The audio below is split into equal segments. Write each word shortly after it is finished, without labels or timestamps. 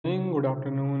good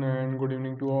afternoon and good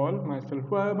evening to all. Myself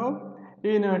Vaibhav.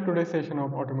 In today's session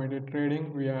of automated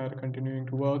trading, we are continuing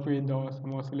to work with the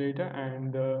awesome oscillator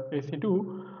and the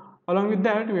AC2. Along with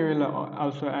that, we will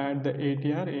also add the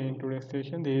ATR in today's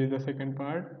session. This is the second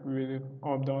part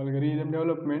of the algorithm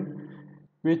development,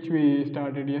 which we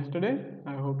started yesterday.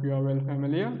 I hope you are well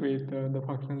familiar with the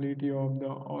functionality of the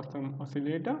awesome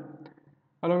oscillator.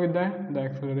 Along with that, the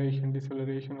acceleration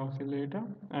deceleration oscillator,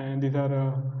 and these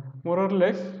are more or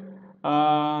less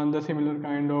the similar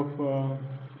kind of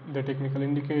the technical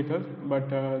indicators, but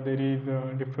there is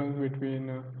a difference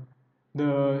between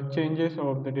the changes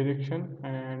of the direction,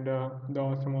 and the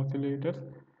awesome oscillators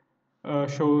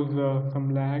shows some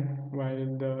lag, while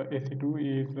the AC2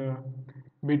 is a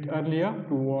bit earlier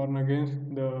to warn against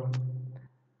the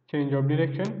change of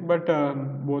direction. But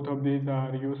both of these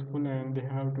are useful and they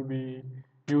have to be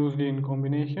used in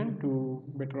combination to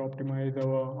better optimize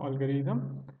our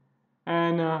algorithm.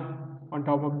 And on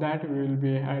top of that, we will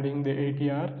be adding the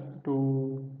ATR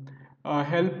to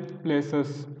help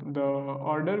places the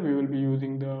order. We will be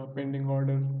using the pending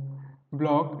order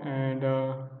block, and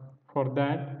for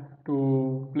that,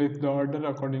 to place the order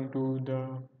according to the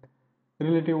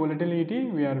relative volatility,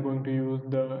 we are going to use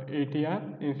the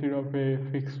ATR instead of a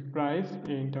fixed price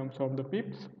in terms of the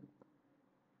pips.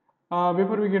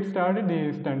 Before we get started,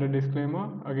 the standard disclaimer.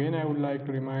 Again, I would like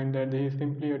to remind that this is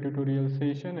simply a tutorial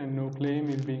session and no claim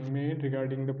is being made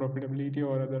regarding the profitability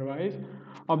or otherwise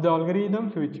of the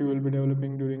algorithms which you will be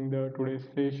developing during the today's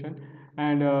session.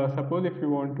 And suppose if you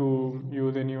want to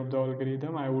use any of the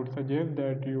algorithm, I would suggest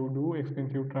that you do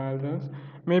expensive trial runs,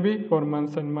 maybe for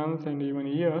months and months and even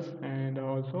years, and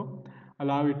also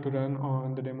allow it to run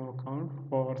on the demo account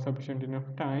for sufficient enough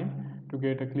time to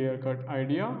get a clear-cut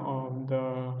idea of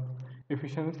the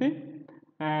efficiency.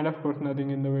 And of course,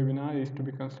 nothing in the webinar is to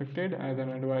be constructed as an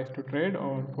advice to trade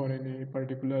or for any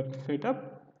particular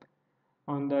setup.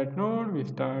 On that note, we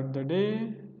start the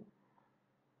day.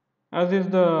 As is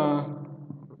the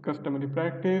customary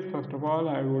practice, first of all,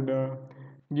 I would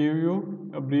give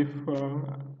you a brief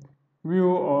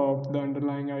view of the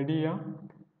underlying idea.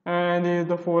 And this is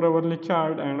the 4-hourly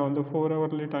chart, and on the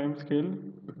 4-hourly time scale,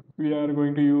 we are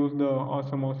going to use the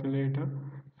awesome oscillator.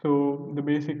 So the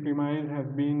basic premise has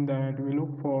been that we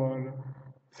look for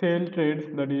sale trades,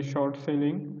 that is short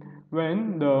selling,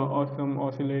 when the awesome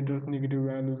oscillator's negative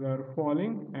values are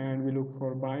falling, and we look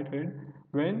for buy trade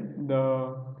when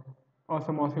the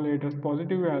awesome oscillator's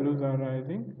positive values are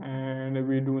rising, and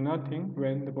we do nothing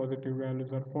when the positive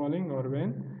values are falling or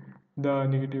when the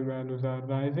negative values are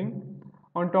rising.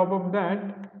 On top of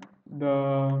that,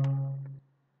 the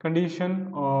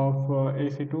condition of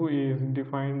AC2 is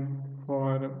defined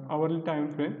for hourly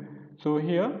time frame. So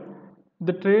here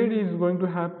the trade is going to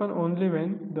happen only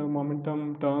when the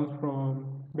momentum turns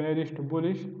from bearish to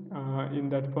bullish in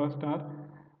that first hour.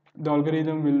 The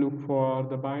algorithm will look for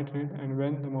the buy trade, and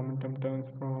when the momentum turns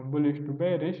from bullish to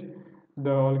bearish,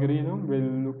 the algorithm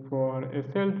will look for a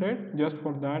sell trade just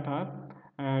for that hour,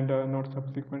 and not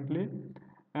subsequently.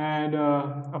 And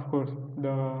of course,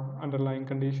 the underlying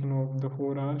condition of the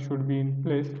 4 hours should be in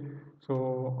place.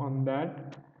 So on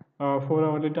that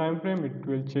 4-hourly time frame, it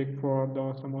will check for the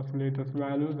awesome oscillator's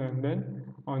values, and then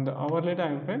on the hourly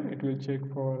time frame, it will check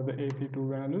for the AC2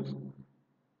 values.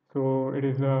 So it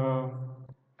is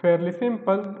fairly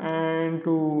simple, and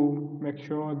to make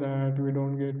sure that we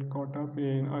don't get caught up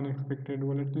in unexpected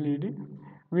volatility,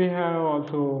 we have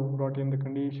also brought in the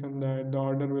condition that the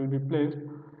order will be placed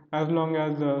as long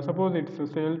as suppose it's a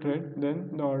sale trade, then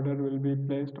the order will be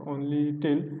placed only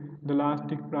till the last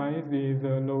tick price is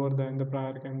lower than the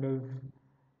prior candle's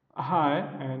high,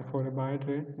 and for a buy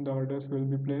trade the orders will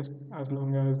be placed as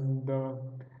long as the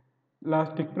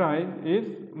last tick price is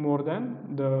more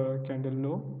than the candle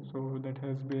low. So that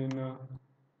has been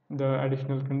the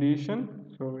additional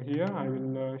condition. So here I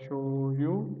will show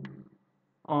you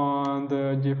on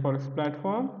the JForex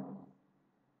platform.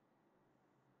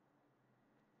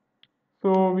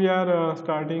 So we are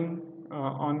starting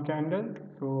on candle.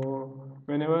 So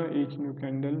whenever each new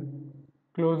candle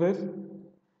closes,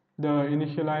 the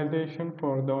initialization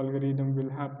for the algorithm will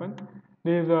happen.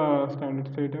 This is a standard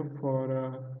setup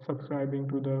for subscribing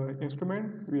to the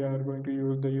instrument. We are going to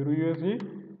use the Euro USD.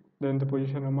 Then the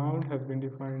position amount has been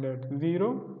defined at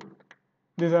 0.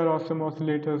 These are awesome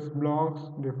oscillators blocks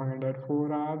defined at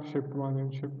 4 hours, shift 1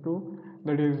 and shift 2.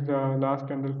 That is the last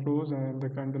candle close and the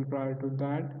candle prior to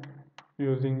that,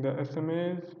 using the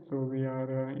SMAs. So we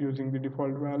are using the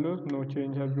default values, no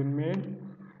change has been made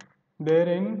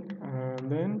therein.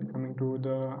 And then coming to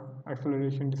the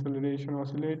acceleration deceleration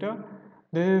oscillator,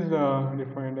 this is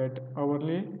defined at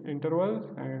hourly intervals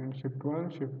and shift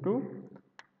 1 shift 2.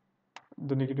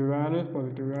 the negative values,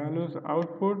 positive values,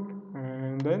 output,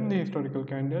 and then the historical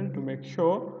candle to make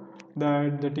sure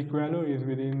that the tick value is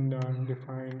within the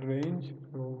defined range.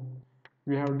 So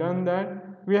we have done that.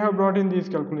 We have brought in this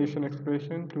calculation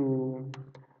expression to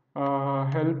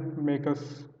help make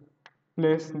us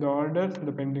place the orders,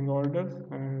 the pending orders,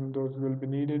 and those will be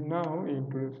needed now in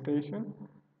today's station.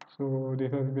 So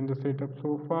this has been the setup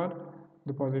so far.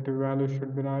 The positive value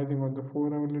should be rising on the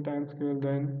 4-hourly time scale.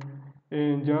 Then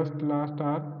in just last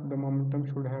hour, the momentum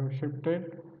should have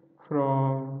shifted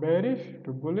from bearish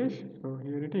to bullish. So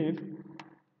here it is.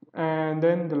 And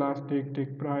then the last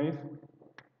tick price.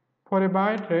 For a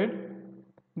buy trade,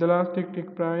 the last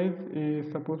tick price is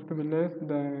supposed to be less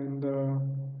than the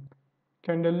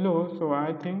candle low. So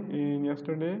I think in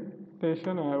yesterday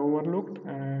session I overlooked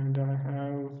and I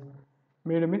have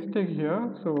made a mistake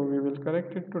here, so we will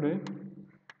correct it today.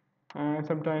 And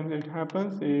sometimes it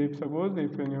happens. If suppose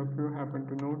if any of you happen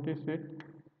to notice it,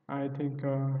 I think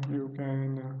you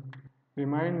can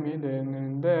remind me then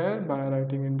and there by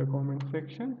writing in the comment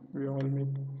section. We all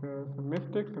make some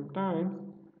mistakes sometimes,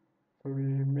 so we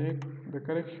make the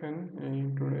correction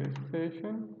in today's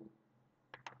session.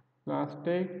 Last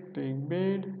take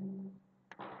bid,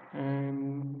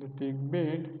 and the take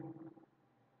bid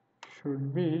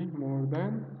should be more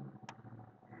than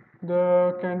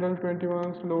the candle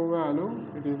 21's low value.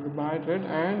 It is the buy trade,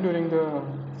 and during the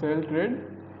sell trade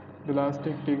the last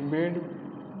tick bid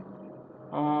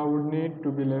would need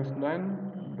to be less than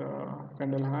the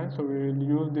candle high, so we will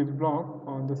use this block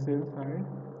on the sell side.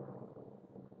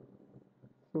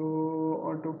 So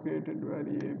auto created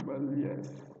variable,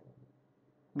 yes,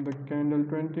 the candle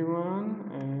 21,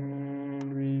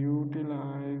 and we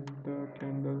utilize the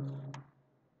candle's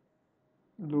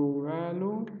low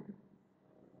value.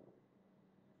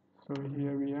 So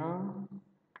here we are,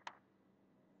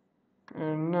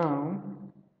 and now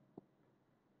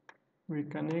we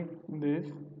connect this.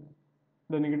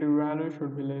 The negative value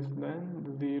should be less than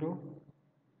the 0.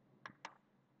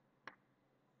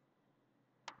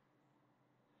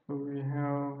 So we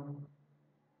have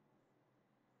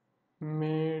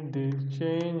made this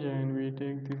change, and we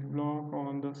take this block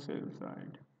on the sell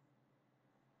side.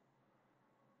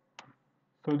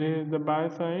 So this is the buy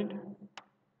side,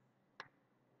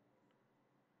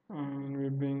 and we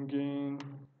bring in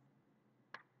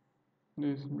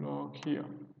this block here.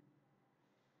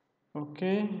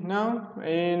 Okay, now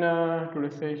in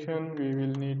today's session we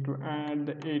will need to add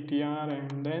the ATR,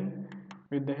 and then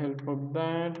with the help of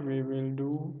that we will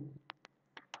do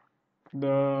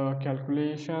the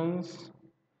calculations.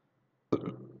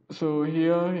 So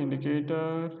here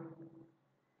indicator,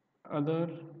 other,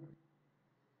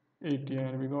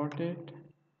 ATR, we got it.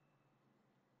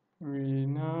 We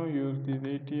now use this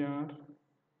ATR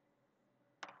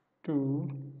to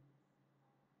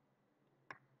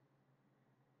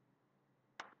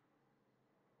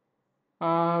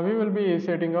we will be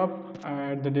setting up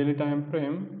at the daily time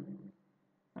frame,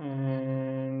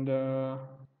 and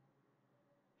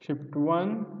shift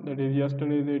 1, that is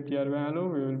yesterday's ATR value,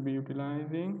 we will be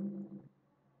utilizing.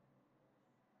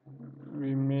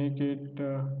 We make it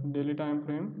daily time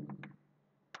frame.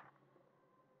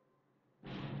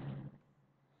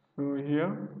 So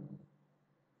here,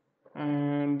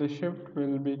 and the shift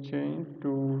will be changed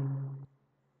to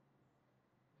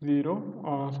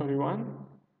 1.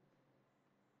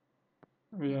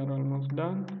 We are almost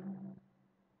done.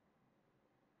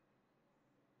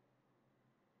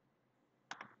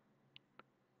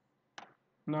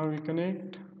 Now we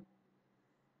connect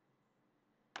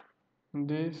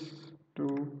this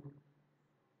to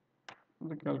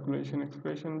the calculation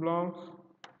expression blocks.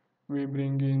 We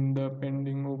bring in the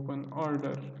pending open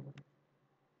order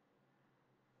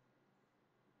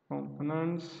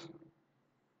components,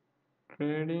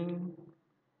 trading,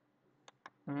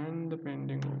 and the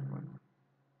pending open.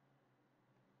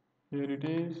 Here it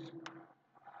is.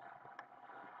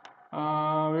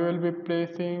 We will be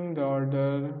placing the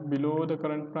order below the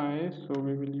current price, so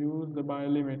we will use the buy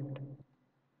limit.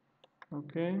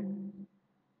 Okay,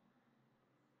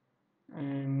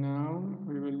 and now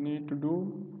we will need to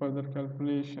do further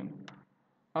calculation.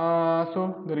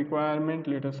 So the requirement,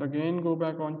 let us again go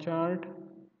back on chart.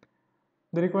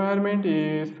 The requirement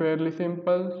is fairly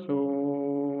simple,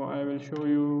 so I will show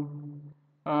you.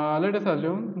 Let us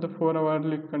assume the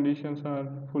 4-hourly conditions are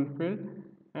fulfilled,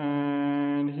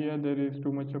 and here there is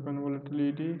too much open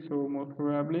volatility, so most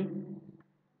probably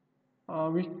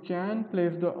we can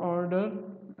place the order,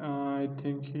 I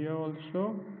think here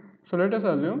also. So let us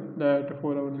assume that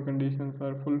 4-hourly conditions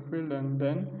are fulfilled, and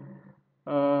then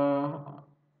 12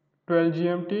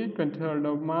 GMT 23rd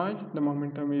of March, the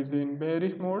momentum is in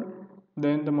bearish mode.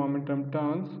 then the momentum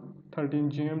turns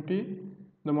 13 GMT,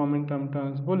 the momentum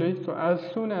turns bullish. So as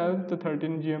soon as the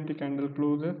 13 GMT candle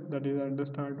closes, that is at the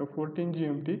start of 14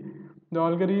 GMT, the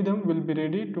algorithm will be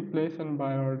ready to place and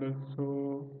buy orders.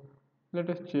 So let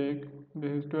us check.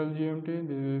 This is 12 GMT,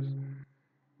 this is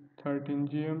 13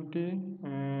 GMT,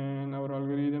 and our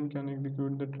algorithm can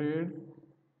execute the trade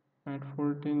at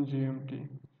 14 GMT.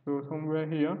 So somewhere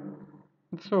here.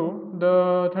 So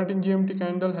the 13 GMT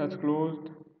candle has closed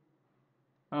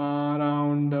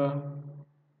around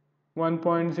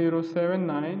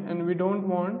 1.079, and we don't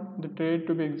want the trade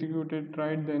to be executed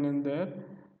right then and there.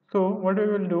 So what we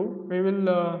will do,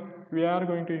 we are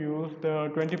going to use the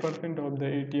 20% of the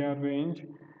ATR range,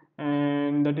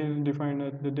 and that is defined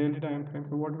as the daily time frame.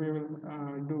 So what we will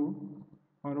do,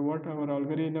 or what our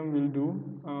algorithm will do,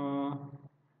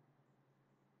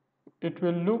 it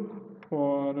will look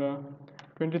for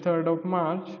 23rd of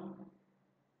March.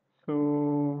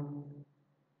 So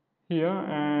here,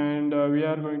 and we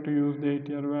are going to use the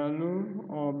ATR value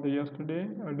of the yesterday,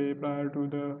 a day prior to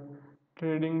the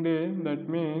trading day. That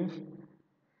means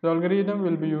the algorithm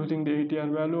will be using the ATR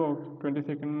value of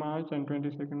 22nd March, and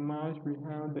 22nd March we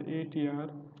have the ATR.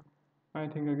 I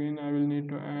think again I will need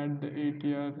to add the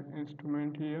ATR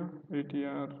instrument here,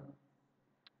 ATR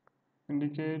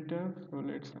indicator. So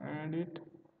let's add it.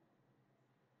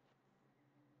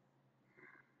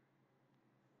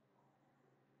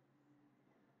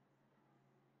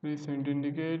 Recent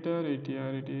indicator,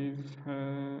 ATR, it is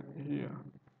here.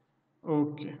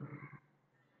 Okay.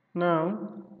 Now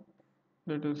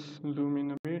let us zoom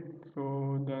in a bit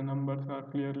so the numbers are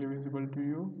clearly visible to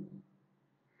you.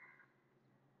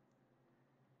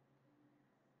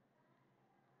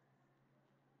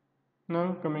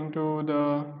 Now coming to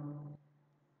the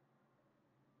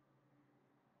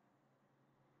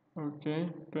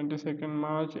 22nd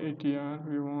March ATR,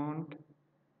 we want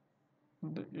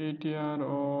the ATR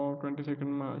of 22nd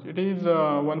March. It is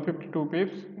 152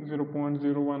 pips,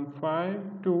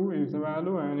 0.0152 is the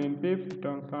value, and in pips it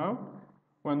turns out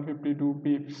 152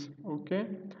 pips. Okay,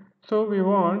 so we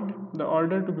want the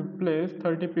order to be placed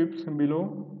 30 pips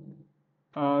below.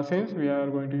 Since we are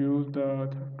going to use the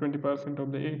 20%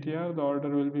 of the ATR, the order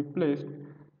will be placed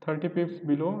 30 pips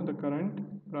below the current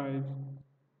price.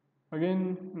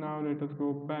 Again, now let us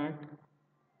go back,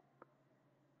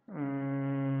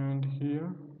 and here,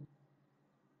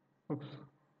 oops,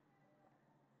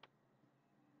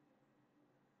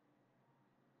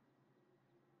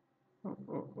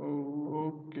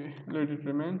 okay, let it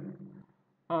remain.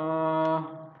 So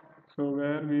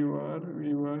where we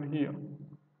were here,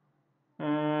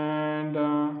 and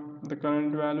the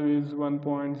current value is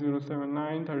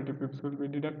 1.079, 30 pips will be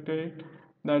deducted.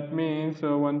 That means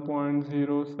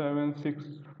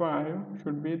 1.0765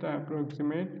 should be the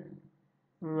approximate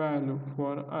value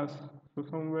for us. So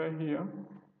somewhere here,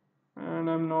 and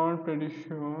I'm not pretty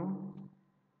sure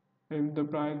if the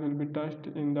price will be touched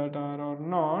in that hour or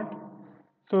not.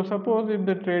 So suppose if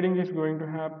the trading is going to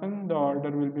happen, the order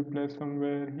will be placed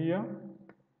somewhere here,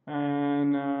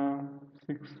 and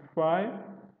 65,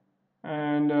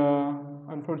 and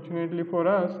unfortunately for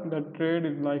us, that trade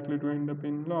is likely to end up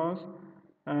in loss,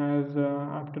 as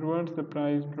afterwards the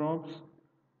price drops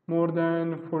more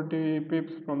than 40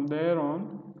 pips from there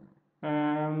on,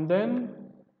 and then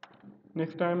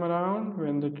next time around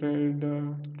when the trend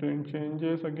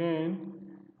changes again,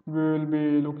 we will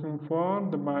be looking for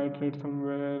the buy trade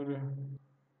somewhere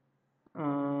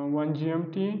 1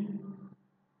 GMT.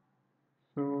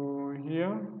 So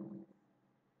here,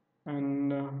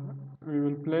 and we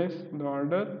will place the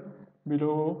order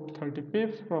below 30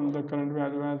 pips from the current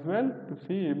value as well, to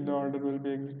see if the order will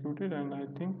be executed, and I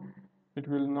think it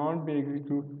will not be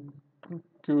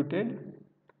executed.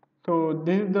 So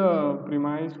this is the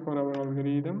premise for our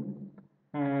algorithm,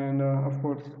 and of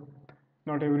course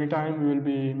not every time we will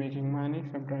be making money.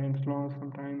 Sometimes loss,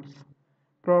 sometimes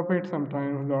profit,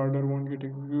 sometimes the order won't get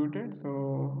executed.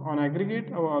 So on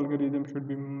aggregate, our algorithm should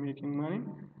be making money,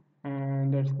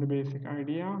 and that's the basic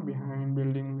idea behind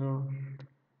building the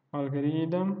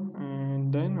algorithm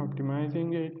and then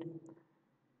optimizing it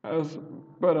as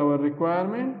per our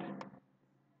requirement.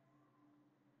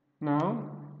 Now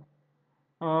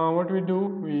what we do,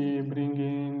 we bring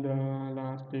in the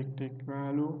last tick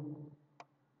value,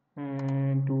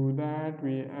 and to that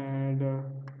we add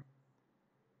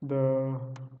the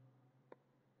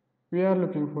we are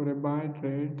looking for a buy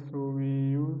trade, so we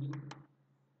use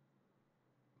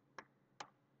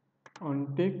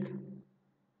on tick,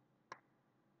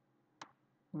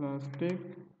 last tick,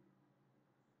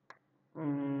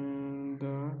 and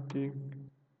the tick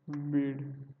bid.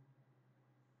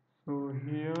 So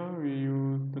here we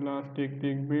use the last tick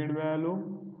bid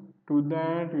value. To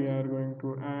that we are going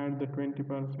to add the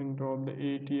 20% of the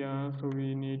ATR, so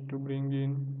we need to bring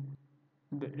in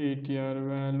the ATR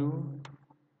value,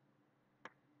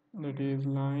 that is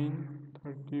line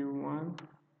 31.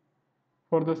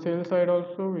 For the sale side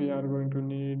also we are going to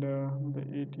need the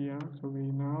ATR, so we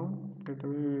now straight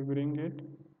away we bring it,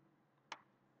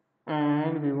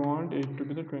 and we want it to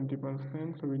be the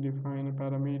 20%, so we define a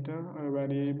parameter, a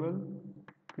variable,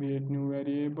 create new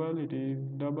variable, it is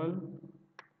double.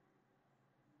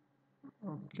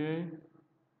 Okay,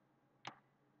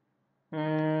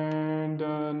 and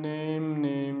the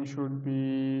name should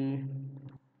be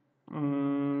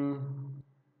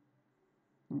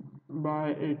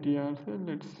by ATR. So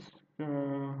let's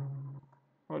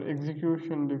or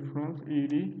execution difference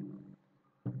ED,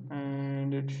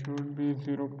 and it should be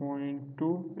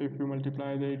 0.2. If you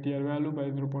multiply the ATR value by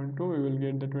 0.2, we will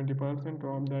get the 20%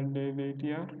 of that day's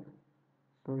ATR.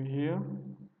 So here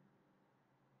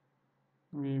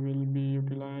we will be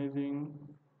utilizing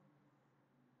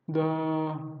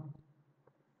the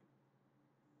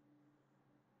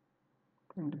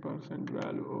 20%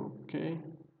 value. Okay,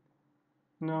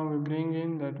 now we bring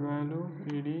in that value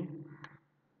ED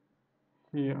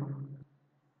here,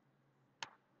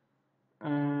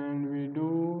 and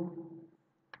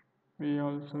we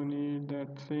also need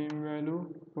that same value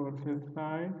for sell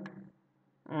side,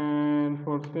 and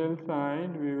for sell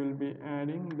side we will be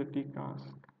adding the task.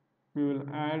 We will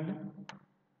add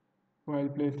while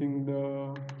placing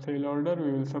the sale order,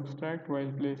 we will subtract while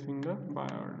placing the buy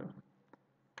order.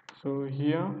 So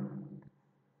here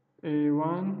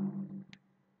A1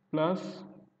 plus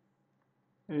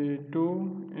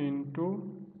A2 into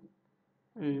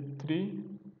A3,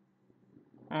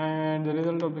 and the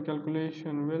result of the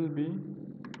calculation will be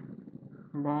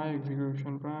by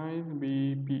execution price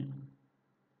BP.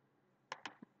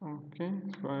 Okay,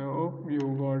 so I hope you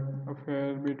got a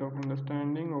fair bit of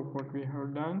understanding of what we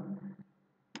have done.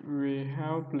 We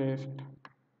have placed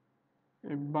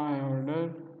a buy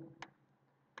order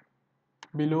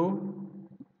below,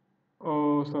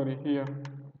 oh sorry, here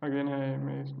again I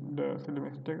made the silly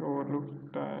mistake,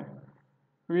 overlooked.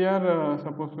 We are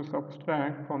supposed to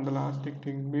subtract from the last tick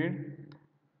bid,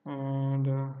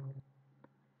 and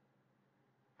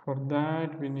for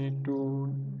that we need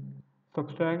to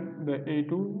subtract the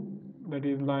A2, that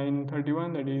is line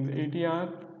 31, that is ATR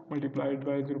multiplied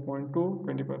by 0.2,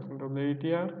 20% of the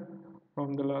ATR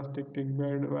from the last tick bid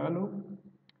value,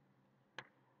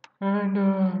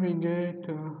 and we get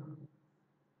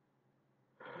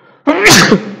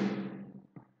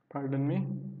pardon me.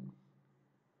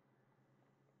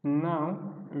 Now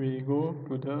we go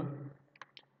to the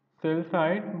sell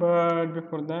side, but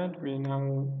before that we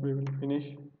will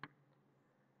finish.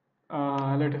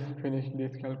 Let us finish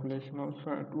this calculation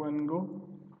also at one go.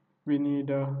 We need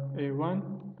A1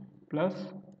 plus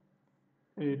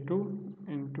A2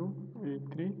 into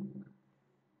A3,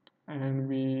 and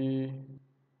we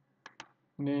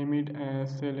name it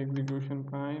as sell execution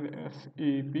price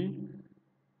SEP.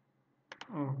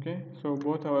 Okay, so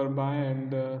both our buy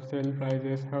and sell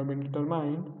prices have been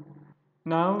determined.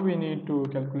 Now we need to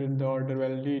calculate the order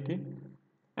validity,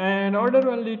 and order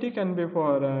validity can be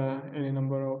for any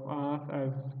number of hours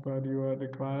as per your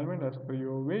requirement, as per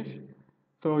your wish.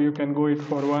 So you can go it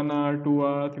for 1 hour, 2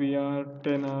 hours, 3 hours,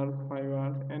 10 hours, 5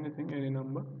 hours, anything, any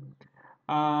number.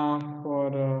 For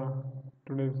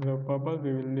today's purpose,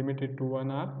 we will limit it to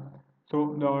 1 hour.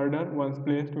 So the order once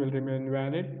placed will remain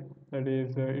valid, that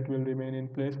is it will remain in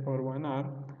place for 1 hour,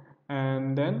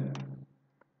 and then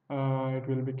it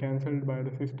will be cancelled by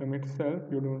the system itself.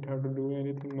 You don't have to do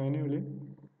anything manually.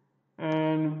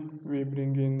 And we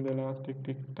bring in the last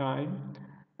tick time,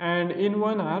 and in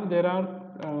 1 hour there are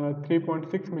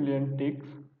 3.6 million ticks,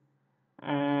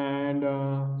 and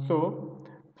so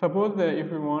suppose that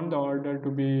if we want the order to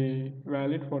be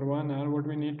valid for 1 hour, what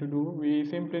we need to do, we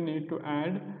simply need to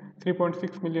add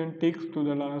 3.6 million ticks to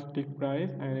the last tick price,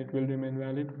 and it will remain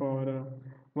valid for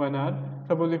 1 hour.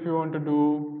 Suppose if you want to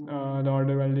do the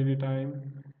order validity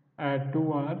time at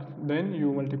 2 hours, then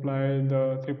you multiply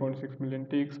the 3.6 million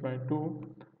ticks by 2,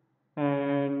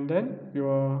 and then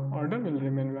your order will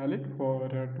remain valid for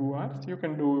 2 hours. You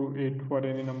can do it for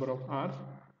any number of hours,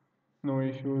 no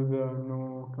issues,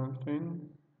 no constraint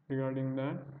regarding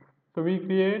that. So we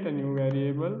create a new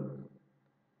variable,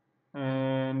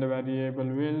 and the variable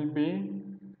will be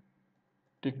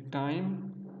tick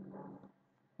time,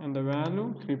 and the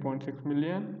value 3.6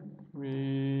 million.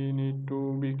 We need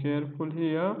to be careful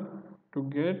here to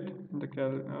get the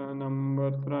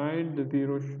numbers right. The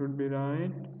zeros should be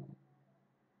right,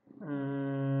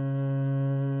 and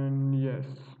yes,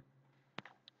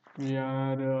 we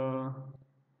are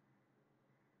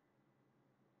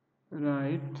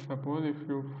right. Suppose if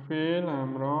you fail,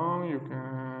 I'm wrong, you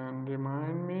can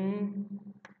remind me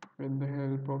with the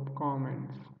help of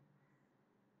comments.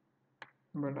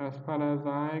 But as far as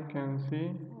I can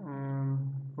see,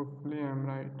 hopefully I'm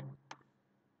right.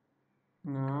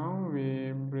 Now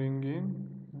we bring in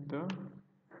the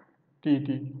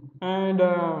TT, and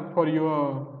for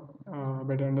your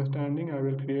better understanding, I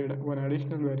will create one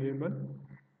additional variable,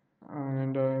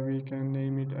 and we can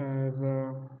name it as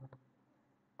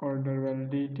order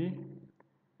validity.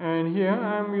 And here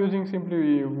I am using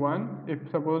simply 1. If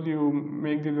suppose you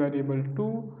make this variable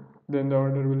 2, then the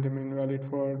order will remain valid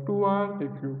for 2 hours.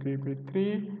 If you keep it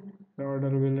 3, the order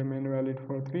will remain valid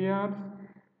for 3 hours.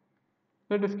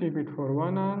 Let us keep it for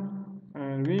 1 hour,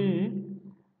 and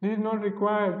this is not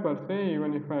required per se,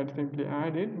 even if I simply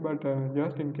add it, but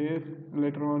just in case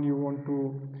later on you want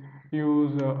to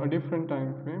use a different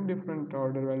time frame, different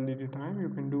order validity time, you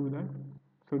can do that.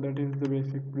 So that is the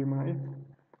basic premise.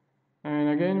 And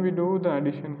again we do the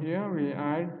addition here. We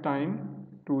add time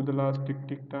to the last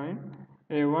tick time,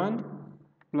 a1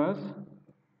 plus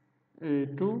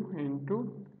a2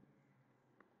 into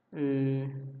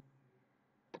a3,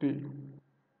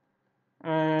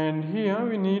 and here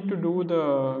we need to do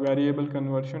the variable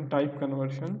conversion, type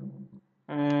conversion.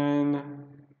 And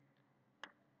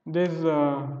this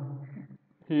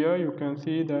here you can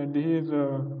see that this is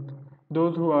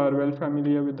those who are well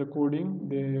familiar with the coding,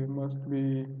 they must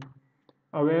be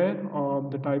aware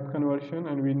of the type conversion,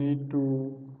 and we need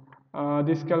to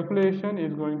this calculation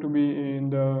is going to be in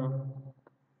the,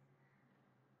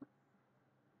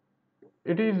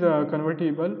 it is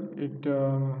convertible.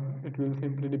 It will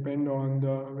simply depend on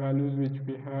the values which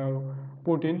we have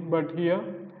put in, but here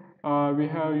we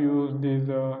have used this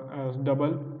as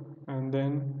double, and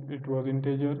then it was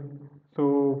integer.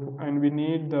 So, and we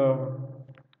need the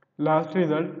last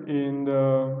result in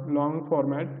the long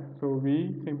format, so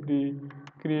we simply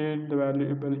create the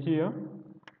variable here.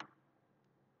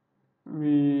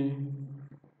 We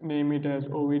name it as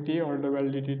OVT, order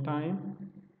validity time.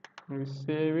 We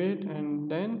save it, and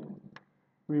then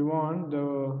we want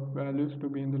the values to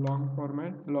be in the long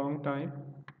format, long time.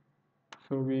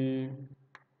 So we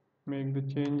make the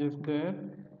changes there,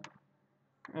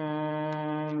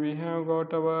 and we have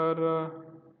got our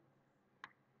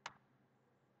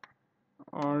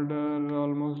order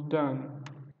almost done.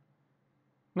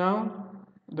 Now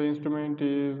the instrument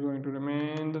is going to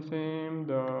remain the same.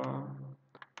 The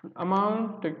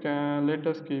amount, let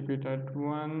us keep it at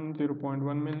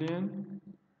 0.1 million.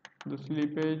 The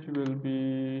slippage will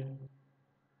be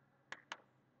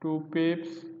 2 pips.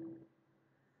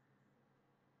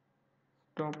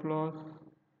 Stop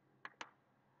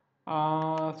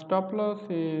loss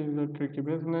is a tricky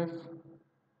business,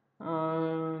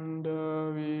 and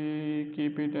we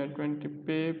keep it at 20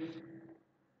 pips.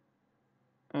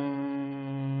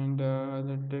 And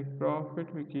the take profit,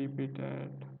 we keep it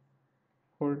at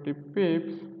 40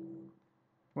 pips.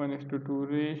 1:2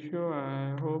 ratio.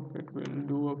 I hope it will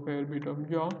do a fair bit of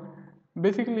job.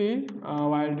 Basically,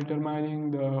 while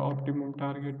determining the optimum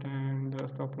target and the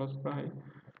stop loss price,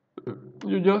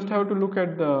 you just have to look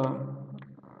at the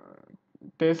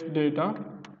test data,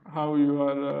 how you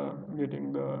are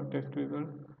getting the test result,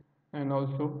 and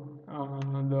also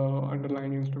the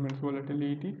underlying instruments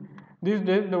volatility. These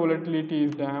days the volatility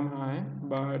is damn high,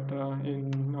 but in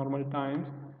normal times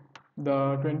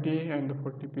the 20 and the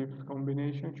 40 pips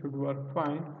combination should work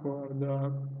fine for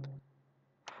the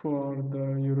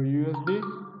euro USD,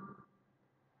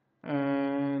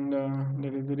 and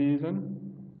that is the reason.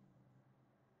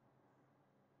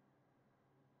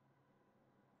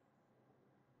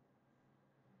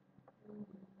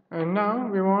 And now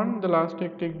we want the last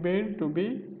tick bid to be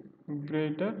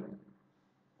greater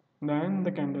than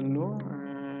the candle low,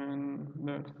 and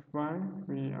that's why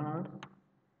we are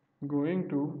going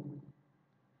to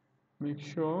make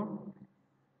sure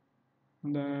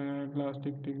that last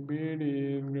tick bid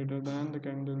is greater than the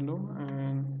candle low.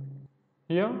 And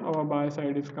here our buy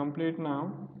side is complete.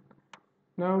 Now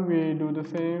we do the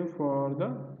same for the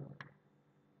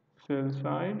sell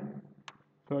side.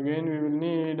 So again we will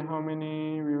need how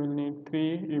many? We will need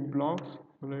 3 if blocks.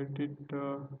 So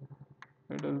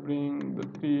let us bring the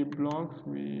 3 blocks.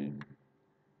 We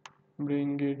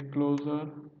bring it closer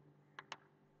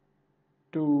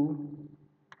to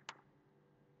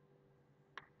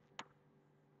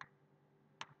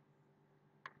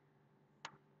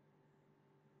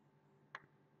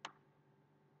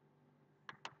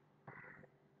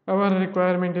our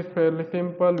requirement is fairly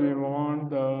simple. We want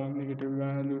the negative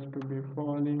values to be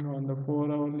falling on the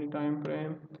 4 hourly time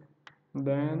frame.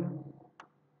 Then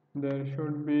there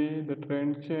should be the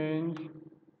trend change.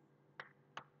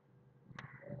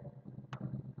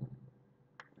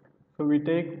 So we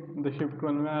take the shift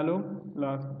one value,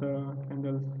 last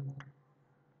candle's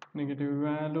negative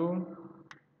value,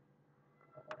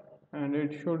 and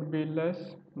it should be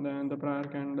less than the prior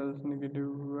candle's negative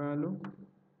value.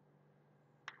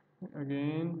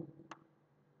 Again,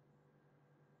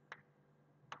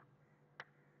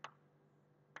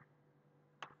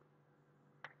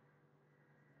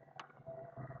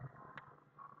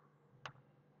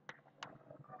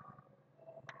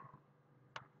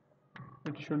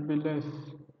 it should be less.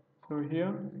 So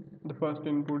here the first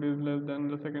input is less than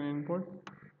the second input,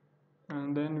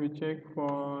 and then we check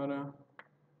for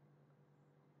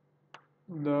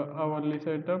the hourly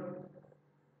setup.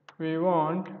 We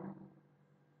want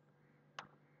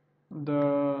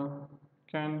the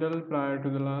candle prior to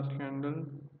the last candle,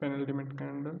 penultimate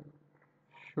candle,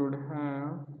 should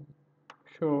have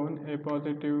shown a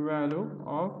positive value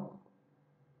of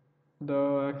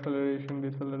the acceleration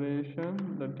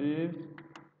deceleration, that is,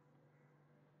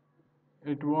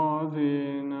 it was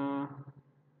in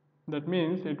that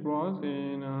means it was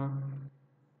in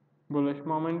bullish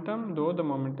momentum, though the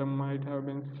momentum might have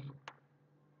been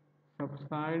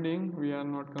subsiding. We are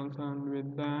not concerned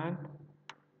with that.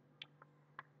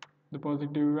 The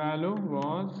positive value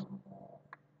was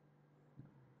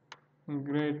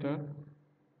greater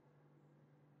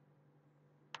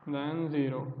than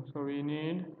 0, so we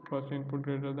need first input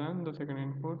greater than the second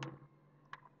input,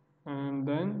 and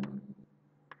then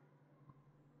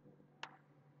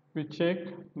we check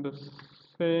the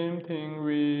same thing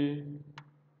we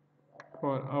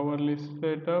for hourly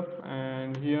setup,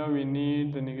 and here we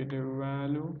need the negative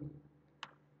value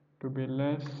to be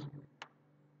less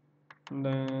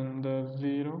than the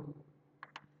 0,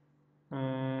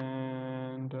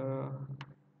 and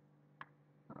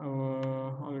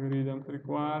our algorithm's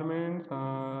requirements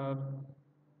are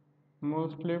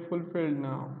mostly fulfilled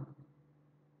now.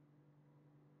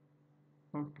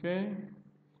 Okay,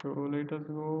 so let us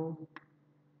go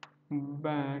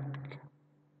back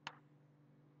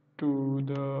to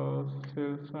the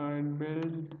sell side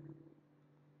build,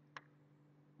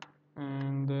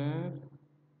 and there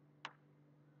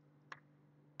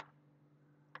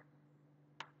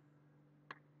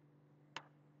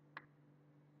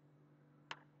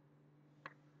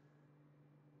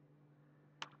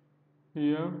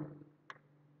here,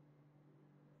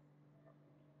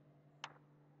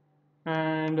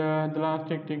 and the last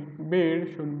tick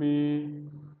bid should be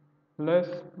less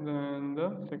than the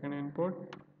second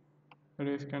input, that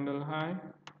is candle high,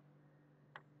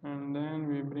 and then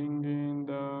we bring in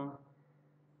the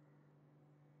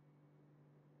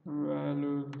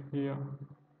values here,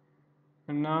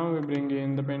 and now we bring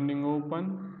in the pending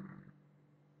open,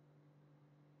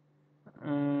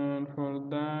 and for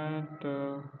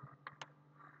that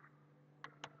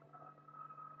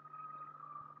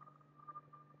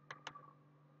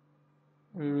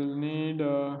we will need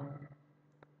the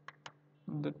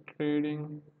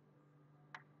trading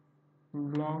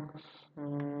blocks,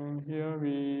 and here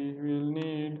we will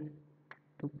need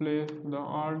to place the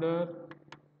order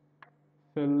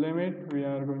sell limit. We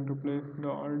are going to place the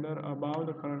order above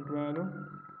the current value,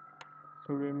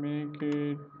 so we make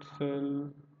it sell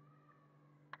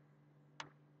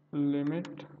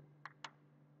limit,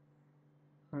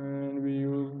 and we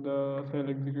use the sell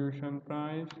execution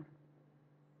price,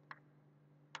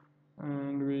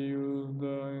 and we use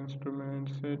the instrument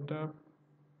setup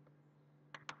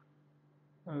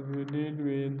as we did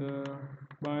with the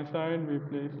buy side. We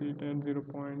place it at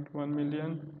 0.1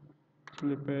 million,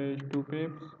 slippage 2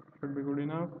 pips should be good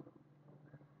enough.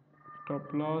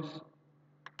 Stop loss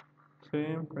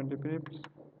same 20 pips.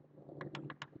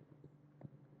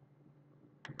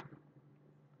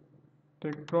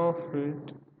 Take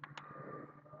profit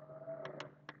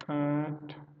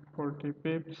at 40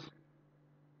 pips,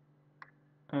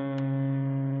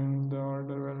 and the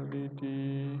order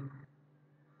validity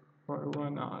for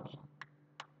 1 hour.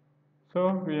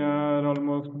 So we are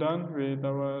almost done with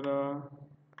our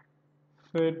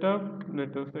setup.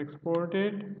 Let us export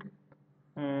it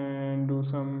and do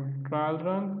some trial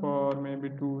run for maybe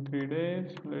 2-3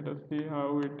 days. Let us see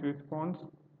how it responds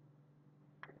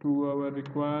to our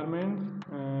requirements,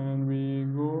 and we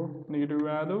go negative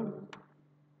value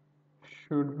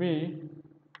should be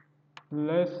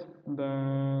less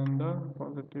than the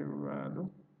positive value.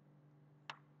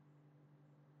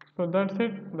 So that's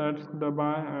it. That's the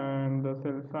buy and the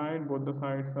sell side. Both the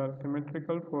sides are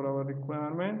symmetrical for our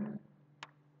requirement,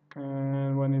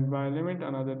 and one is buy limit,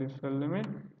 another is sell limit.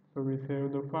 So we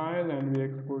save the file and we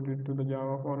export it to the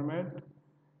Java format,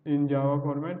 in Java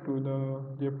format to the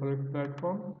JFrog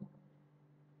platform.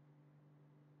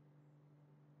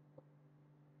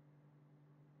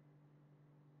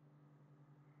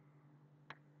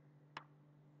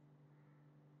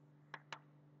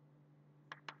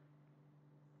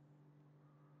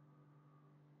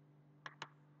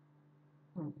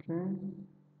 Okay.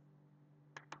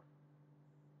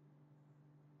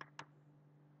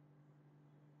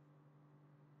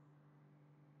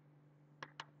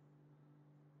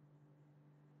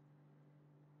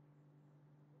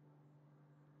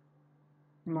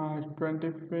 March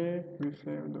 25th, we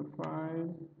save the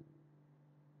file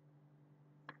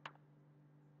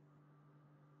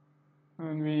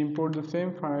and we import the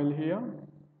same file here.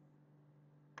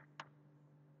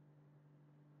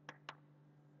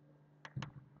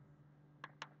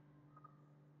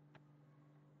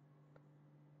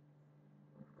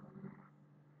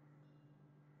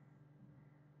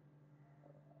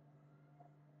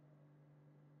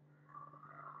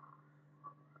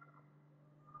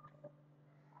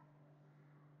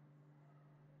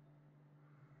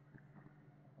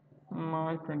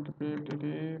 March 25th, it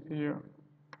is here.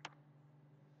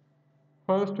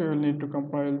 First, we will need to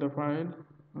compile the file,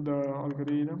 the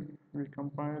algorithm. We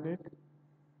compile it.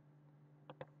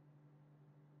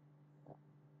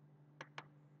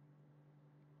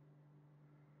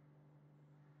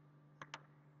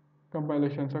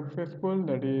 Compilation successful,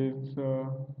 that is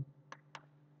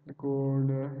the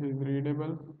code is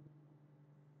readable.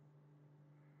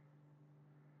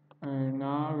 And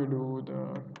now we do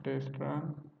the test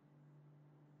run.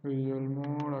 Visual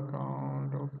mode,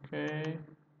 account, okay.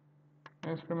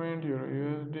 Instrument, Euro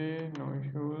USD, no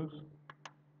issues.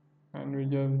 And we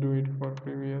just do it for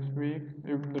previous week.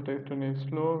 If the test run is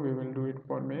slow, we will do it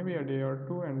for maybe a day or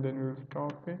two and then we will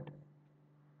stop it.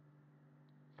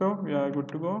 So we are good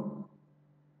to go.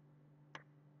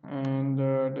 And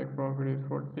take profit is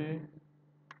 40,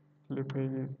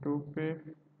 slippage is 2 pips,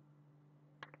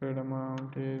 trade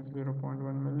amount is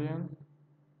 0.1 million,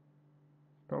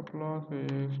 stop loss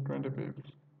is 20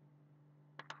 pips.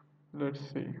 Let's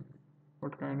see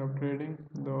what kind of trading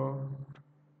the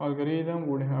algorithm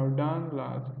would have done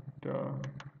last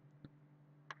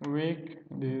week.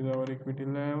 This is our equity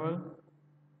level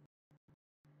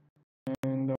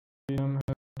and the algorithm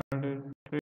has started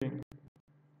trading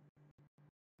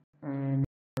and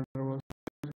order was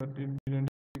placed, but it didn't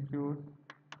execute.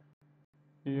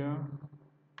 Here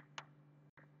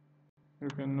you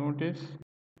can notice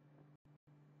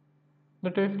the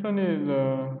test run is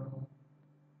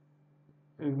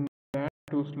not that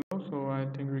too slow, so I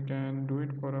think we can do it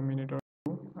for a minute or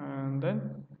two and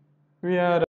then we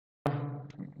are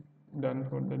done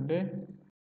for the day.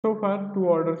 So far, two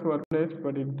orders were placed,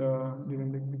 but it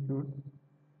didn't execute,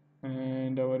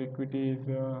 and our equity is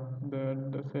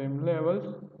the same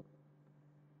levels.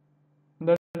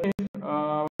 That means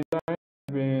design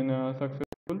has been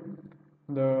successful.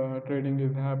 The trading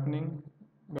is happening.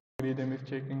 The algorithm is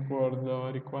checking for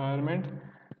the requirements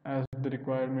as the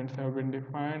requirements have been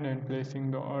defined and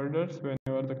placing the orders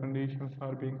whenever the conditions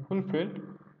are being fulfilled.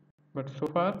 But so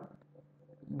far,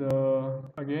 the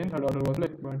again third order was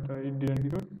placed, but it didn't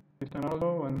execute. This time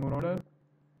also one more order,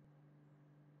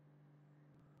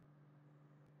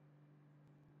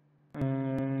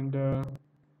 and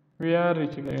we are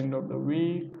reaching the end of the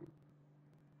week.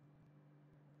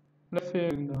 Let's see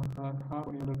in the half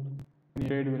any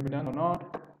trade will be done or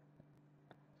not.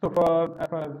 So far, as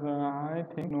far as I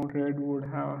think, no trade would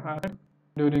have happened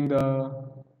during the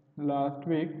last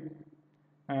week,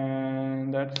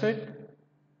 and that's it.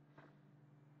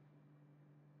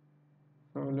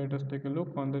 So let us take a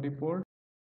look on the report.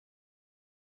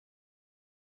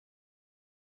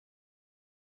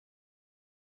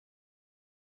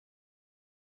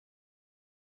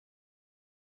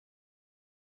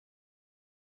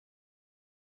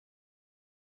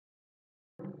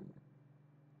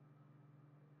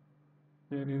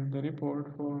 Here is the report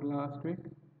for last week.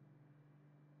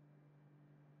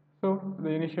 So the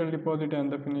initial deposit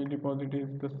and the finished deposit is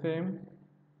the same,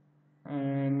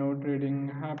 and no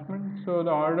trading happened. So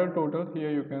the order total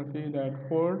here you can see that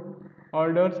 4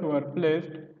 orders were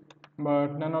placed,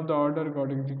 but none of the order got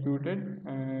executed,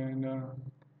 and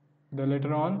the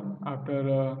later on after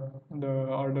the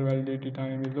order validity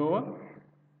time is over,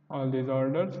 all these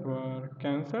orders were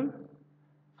cancelled.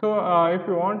 So if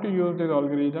you want to use this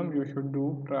algorithm, you should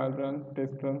do trial runs,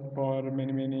 test runs for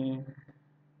many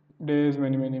days,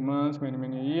 many months,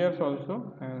 many years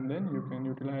also, and then you can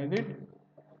utilize it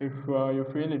if you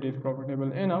feel it is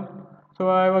profitable enough. So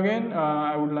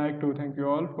I would like to thank you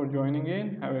all for joining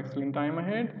in. Have excellent time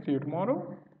ahead. See you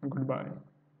tomorrow. Goodbye.